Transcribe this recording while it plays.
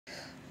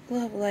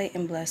Love, light,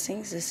 and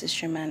blessings. This is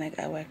Shamanic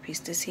Awak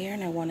Priestess here,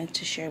 and I wanted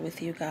to share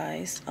with you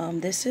guys.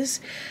 This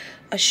is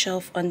a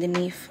shelf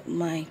underneath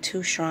my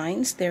two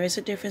shrines. There is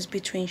a difference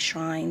between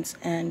shrines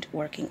and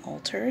working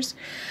altars.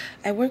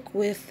 I work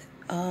with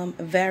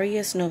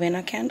various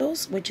novena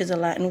candles, which is a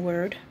Latin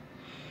word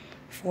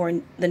for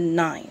the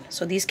 9.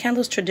 So these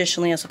candles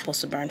traditionally are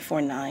supposed to burn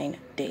for 9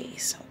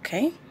 days,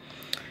 okay?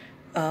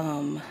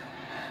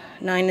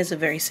 9 is a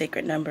very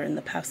sacred number in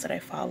the paths that I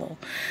follow.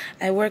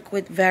 I work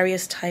with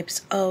various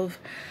types of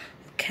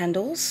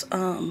candles.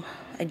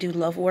 I do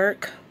love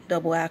work,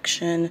 double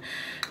action,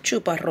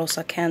 chupa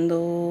rosa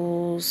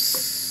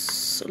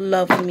candles,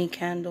 love me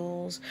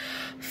candles,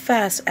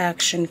 fast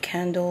action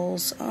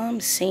candles,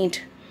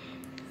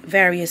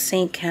 various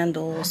saint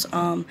candles,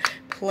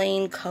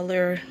 plain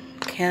color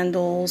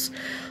candles.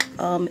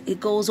 It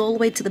goes all the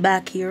way to the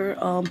back here.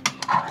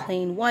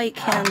 Plain white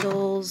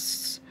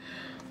candles.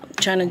 I'm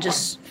trying to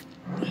just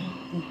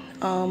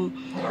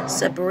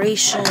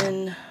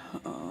separation,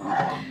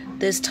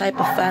 this type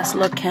of fast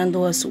look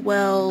candle as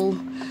well,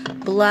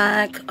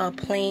 black,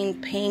 plain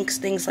pinks,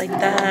 things like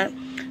that,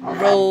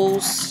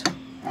 rose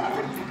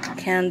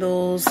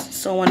candles,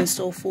 so on and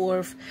so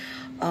forth,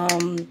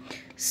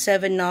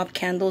 7 knob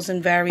candles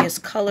in various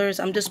colors.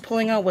 I'm just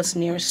pulling out what's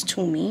nearest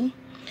to me.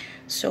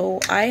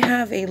 So I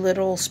have a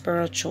little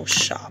spiritual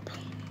shop,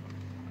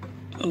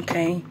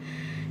 okay,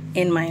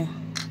 in my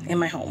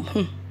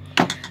home.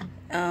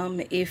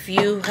 If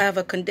you have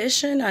a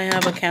condition, I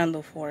have a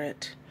candle for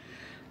it,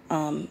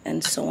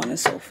 and so on and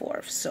so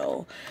forth.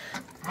 So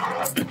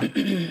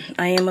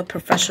I am a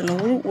professional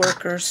root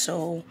worker,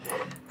 so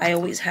I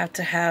always have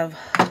to have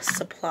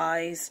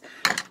supplies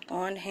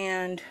on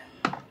hand,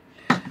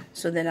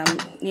 so that I'm,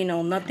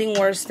 nothing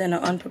worse than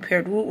an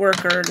unprepared root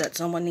worker that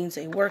someone needs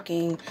a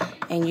working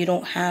and you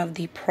don't have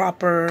the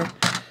proper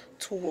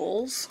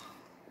tools.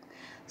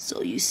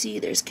 So you see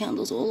there's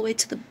candles all the way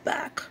to the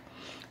back.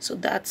 So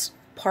that's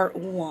part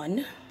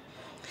 1.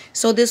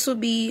 So this will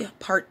be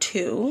part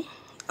 2.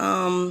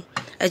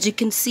 As you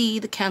can see,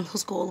 the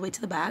candles go all the way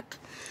to the back.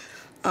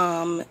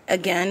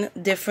 Again,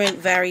 different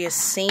various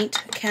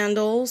saint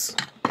candles,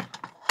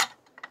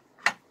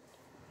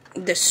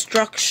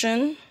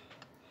 destruction,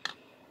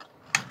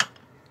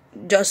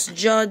 just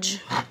judge,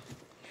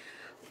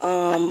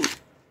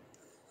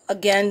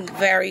 again,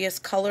 various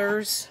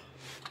colors.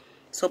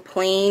 So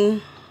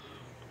plain,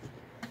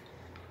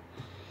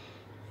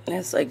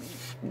 it's like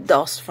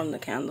dust from the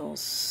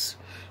candles,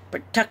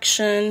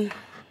 protection,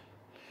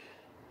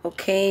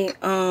 okay,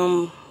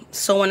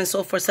 so on and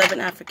so forth, 7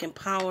 African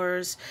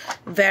powers,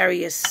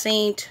 various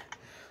saint,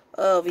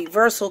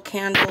 reversal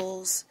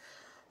candles,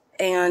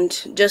 and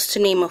just to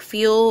name a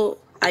few.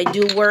 I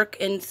do work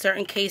in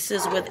certain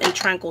cases with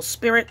intranquil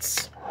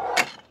spirits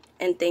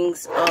and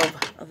things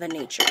of the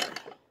nature.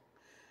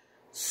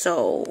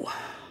 So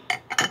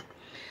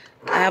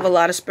I have a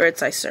lot of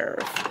spirits I serve,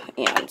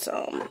 and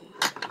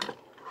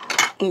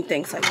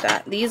things like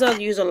that. These I'll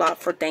use a lot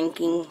for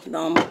thanking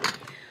them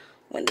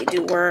when they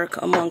do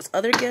work, amongst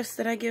other gifts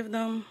that I give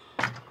them.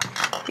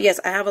 But yes,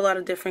 I have a lot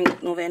of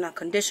different novena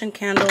condition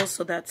candles,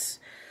 so that's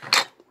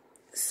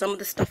some of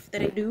the stuff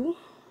that I do.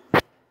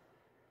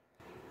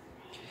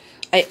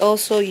 I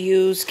also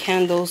use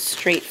candles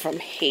straight from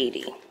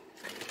Haiti,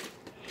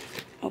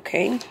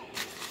 okay,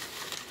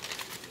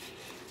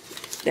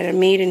 that are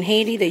made in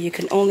Haiti that you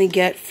can only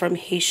get from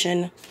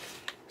Haitian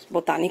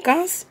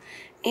botanicas.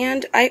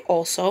 And I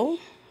also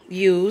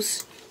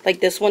use,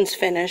 like this one's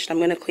finished, I'm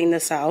going to clean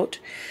this out,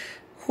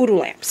 hoodoo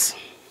lamps.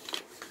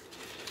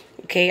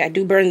 Okay, I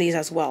do burn these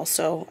as well.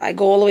 So I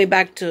go all the way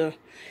back to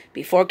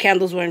before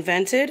candles were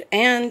invented.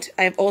 And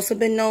I've also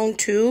been known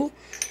to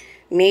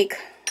make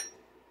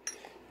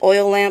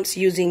oil lamps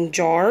using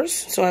jars.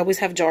 So I always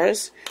have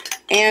jars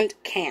and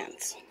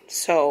cans.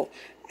 So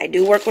I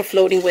do work with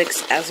floating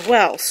wicks as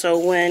well. So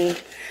when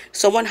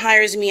someone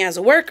hires me as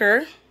a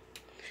worker,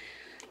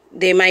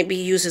 they might be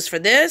uses for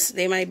this.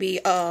 They might be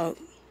a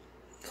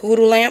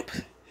hoodoo lamp,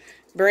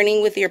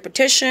 burning with your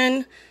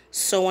petition,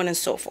 so on and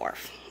so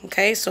forth.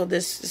 Okay, so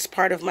this is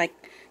part of my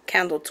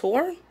candle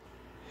tour.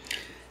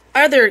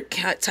 Other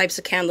types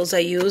of candles I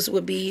use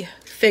would be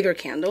figure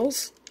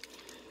candles,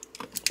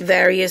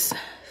 various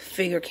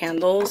figure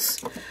candles,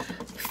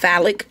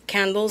 phallic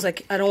candles. I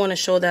don't want to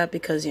show that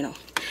because,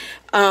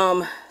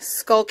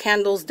 skull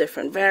candles,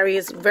 different,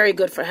 various, very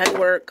good for head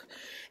work.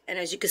 And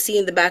as you can see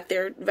in the back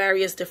there,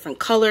 various different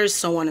colors,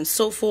 so on and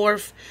so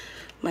forth.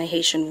 My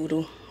Haitian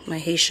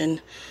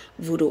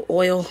voodoo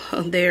oil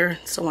there,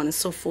 so on and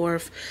so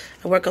forth.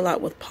 I work a lot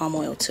with palm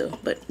oil too,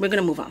 but we're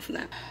going to move on from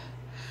that.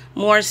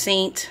 More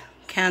saint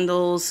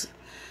candles.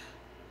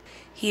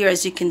 Here,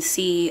 as you can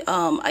see,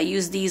 I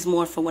use these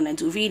more for when I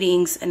do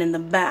readings. And in the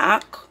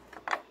back,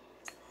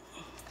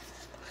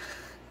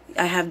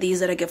 I have these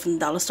that I get from the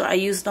dollar store. I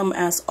use them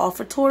as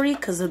offertory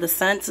because of the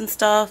scents and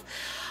stuff.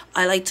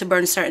 I like to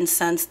burn certain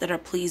scents that are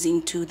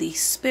pleasing to the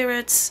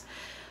spirits.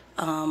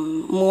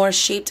 More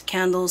shaped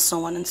candles,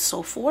 so on and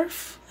so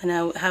forth. And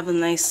I have a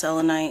nice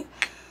selenite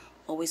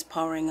always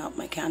powering up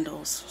my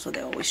candles, so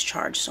they always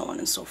charge, so on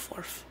and so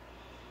forth.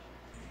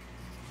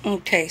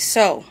 Okay,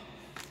 so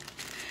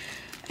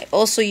I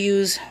also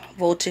use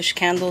voltage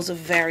candles of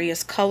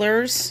various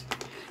colors.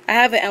 I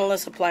have an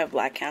endless supply of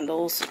black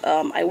candles.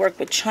 I work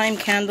with chime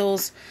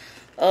candles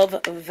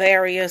of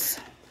various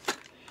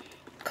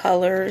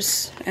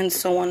colors and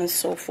so on and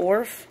so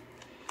forth.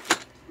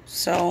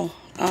 So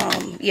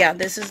yeah,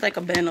 this is like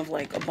a bin of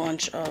like a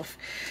bunch of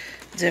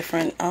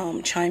different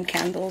chime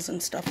candles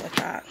and stuff like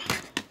that.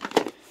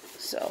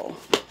 So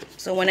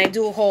when I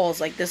do hauls,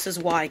 like, this is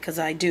why, because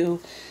I do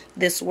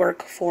this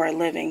work for a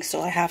living,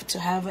 so I have to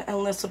have an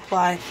endless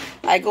supply.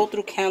 I go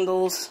through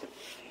candles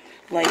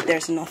like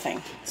there's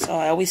nothing, so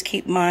I always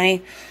keep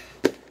my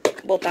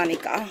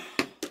Botanica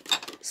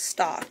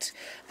stocked.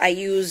 I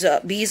use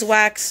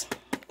beeswax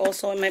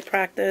also in my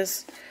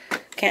practice.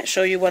 Can't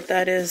show you what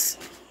that is.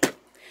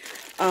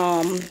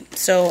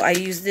 So I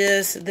use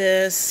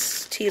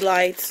this tea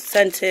lights,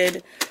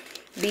 scented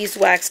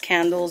beeswax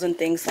candles and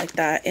things like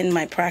that in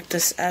my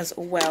practice as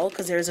well,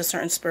 because there's a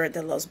certain spirit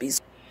that loves bees.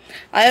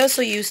 I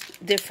also use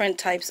different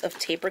types of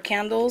taper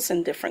candles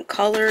in different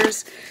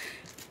colors.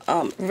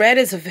 Red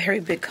is a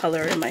very big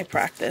color in my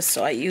practice,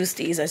 so I use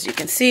these, as you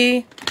can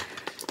see.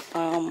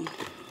 I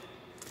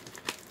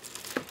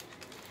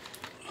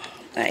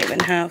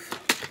even have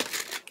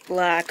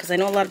black, because I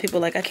know a lot of people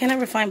like, I can't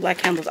ever find black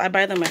candles. I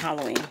buy them at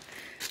Halloween.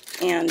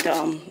 And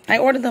I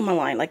ordered them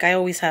online. Like, I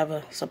always have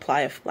a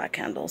supply of black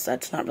candles.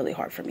 That's not really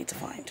hard for me to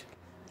find.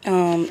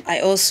 I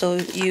also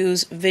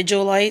use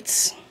vigil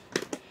lights.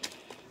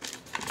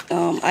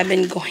 I've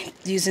been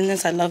using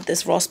this. I love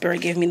this. Raw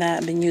Spirit gave me that.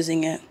 I've been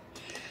using it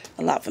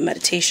a lot for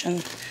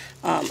meditation.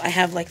 I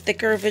have like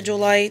thicker vigil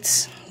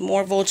lights,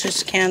 more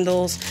voltage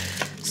candles.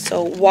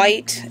 So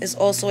white is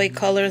also a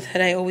color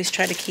that I always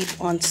try to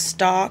keep on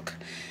stock,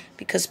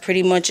 because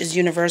pretty much is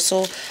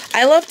universal.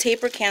 I love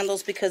taper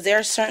candles because there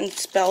are certain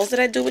spells that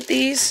I do with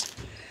these.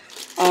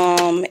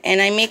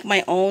 And I make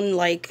my own,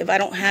 like, if I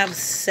don't have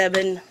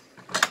 7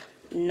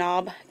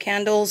 knob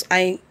candles,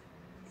 I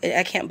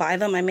can't buy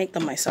them. I make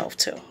them myself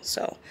too.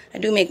 So I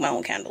do make my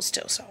own candles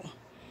too. So,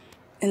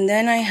 and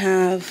then I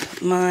have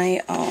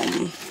my,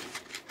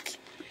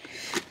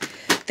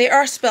 there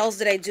are spells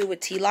that I do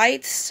with tea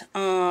lights.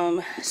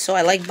 So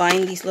I like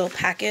buying these little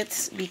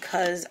packets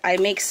because I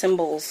make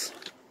symbols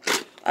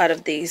out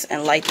of these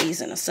and light these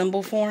in a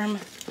symbol form.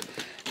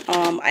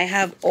 I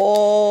have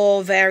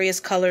all various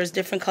colors,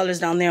 different colors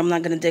down there. I'm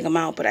not going to dig them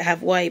out, but I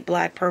have white,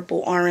 black, purple,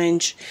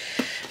 orange,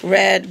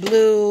 red,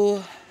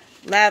 blue,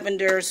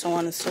 lavender, so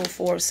on and so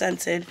forth,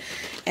 scented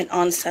and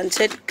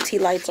unscented. Tea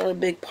lights are a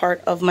big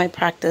part of my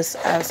practice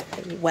as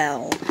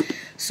well.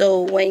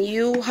 So when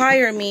you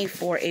hire me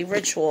for a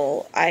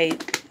ritual, I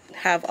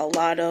have a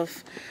lot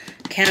of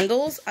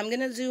candles. I'm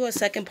going to do a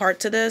second part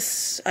to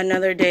this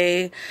another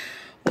day,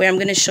 where I'm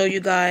going to show you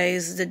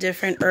guys the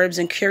different herbs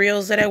and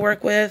curios that I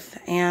work with.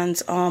 And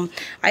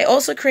I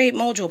also create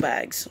mojo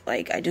bags.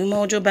 Like, I do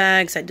mojo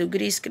bags, I do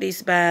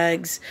gris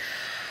bags,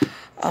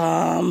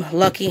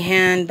 lucky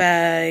hand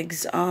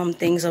bags,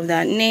 things of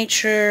that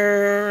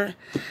nature.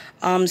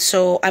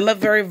 So I'm a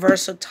very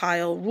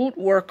versatile root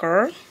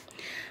worker,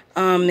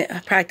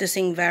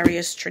 practicing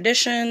various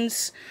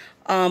traditions,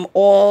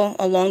 all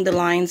along the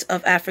lines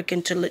of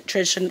African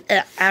traditional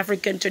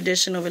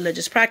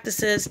religious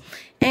practices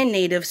and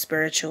native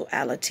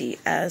spirituality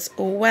as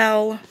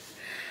well.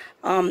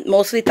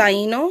 Mostly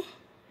Taino.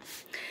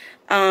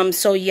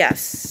 So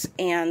yes,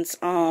 and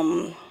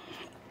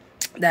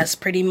that's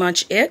pretty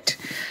much it.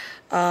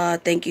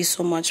 Thank you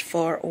so much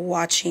for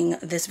watching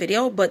this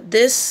video. But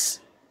this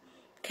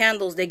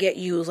candles, they get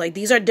used. Like,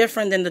 these are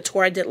different than the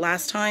tour I did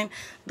last time.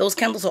 Those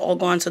candles are all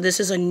gone, so this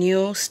is a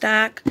new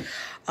stack.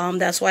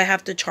 That's why I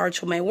have to charge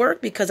for my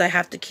work, because I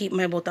have to keep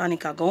my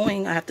Botanica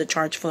going. I have to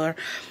charge for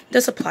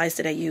the supplies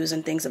that I use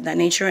and things of that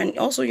nature. And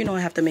also, you know, I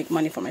have to make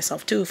money for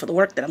myself too, for the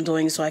work that I'm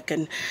doing, so I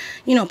can,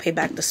 you know, pay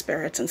back the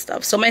spirits and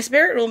stuff. So my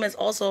spirit room is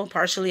also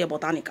partially a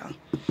Botanica.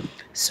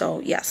 So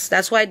yes,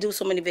 that's why I do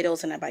so many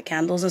videos and I buy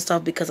candles and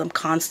stuff, because I'm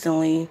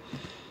constantly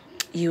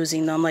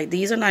using them. Like,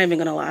 these are not even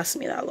gonna last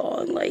me that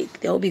long. Like,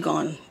 they'll be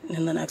gone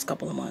in the next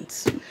couple of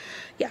months.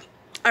 Yeah.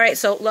 All right,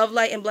 so love,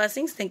 light, and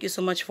blessings. Thank you so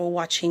much for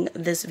watching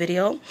this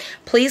video.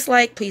 Please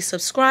like, please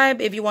subscribe.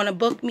 If you want to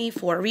book me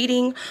for a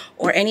reading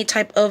or any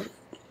type of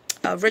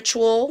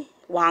ritual,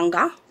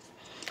 wanga,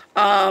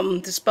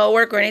 the spell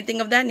work or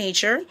anything of that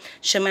nature,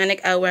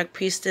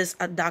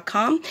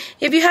 shamanic@priestess.com.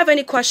 If you have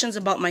any questions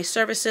about my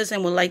services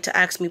and would like to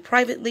ask me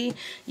privately,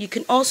 you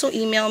can also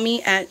email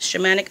me at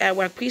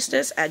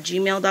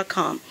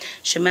shamanic@priestess@gmail.com.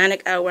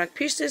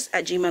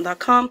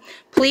 shamanic@priestess@gmail.com.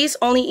 Please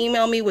only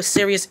email me with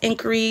serious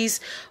inquiries.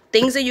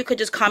 Things that you could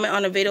just comment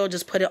on a video,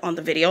 just put it on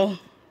the video.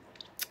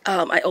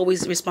 I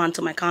always respond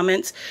to my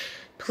comments.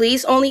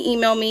 Please only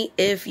email me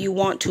if you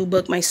want to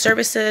book my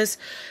services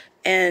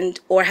and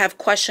or have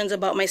questions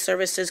about my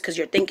services because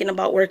you're thinking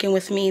about working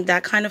with me,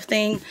 that kind of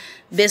thing.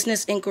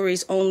 Business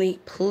inquiries only,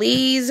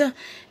 please.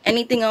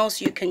 Anything else,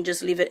 you can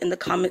just leave it in the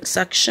comment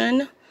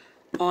section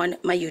on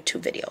my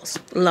YouTube videos.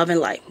 Love and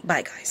light.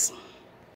 Bye, guys.